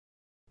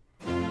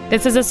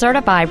This is a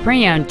certified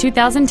pre-owned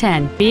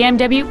 2010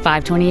 BMW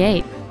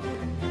 528.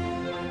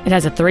 It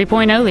has a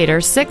 3.0-liter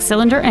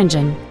six-cylinder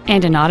engine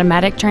and an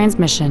automatic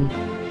transmission.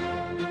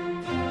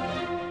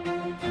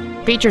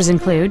 Features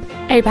include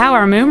a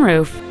power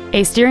moonroof,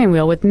 a steering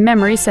wheel with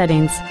memory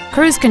settings,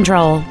 cruise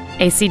control,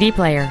 a CD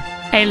player,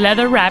 a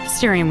leather-wrapped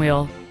steering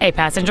wheel, a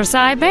passenger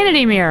side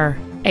vanity mirror,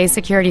 a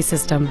security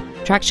system,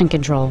 traction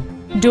control,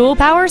 dual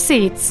power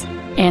seats,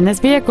 and this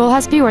vehicle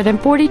has fewer than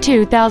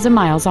 42,000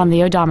 miles on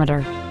the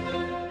odometer.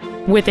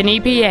 With an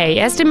EPA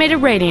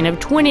estimated rating of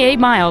 28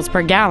 miles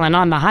per gallon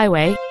on the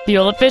highway,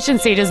 fuel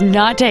efficiency does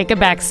not take a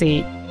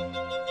backseat.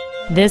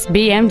 This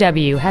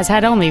BMW has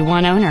had only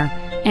one owner,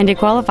 and it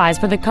qualifies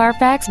for the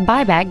Carfax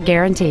buyback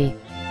guarantee.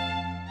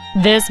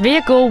 This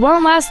vehicle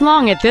won't last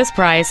long at this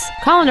price.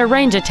 Call and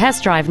arrange a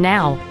test drive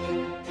now.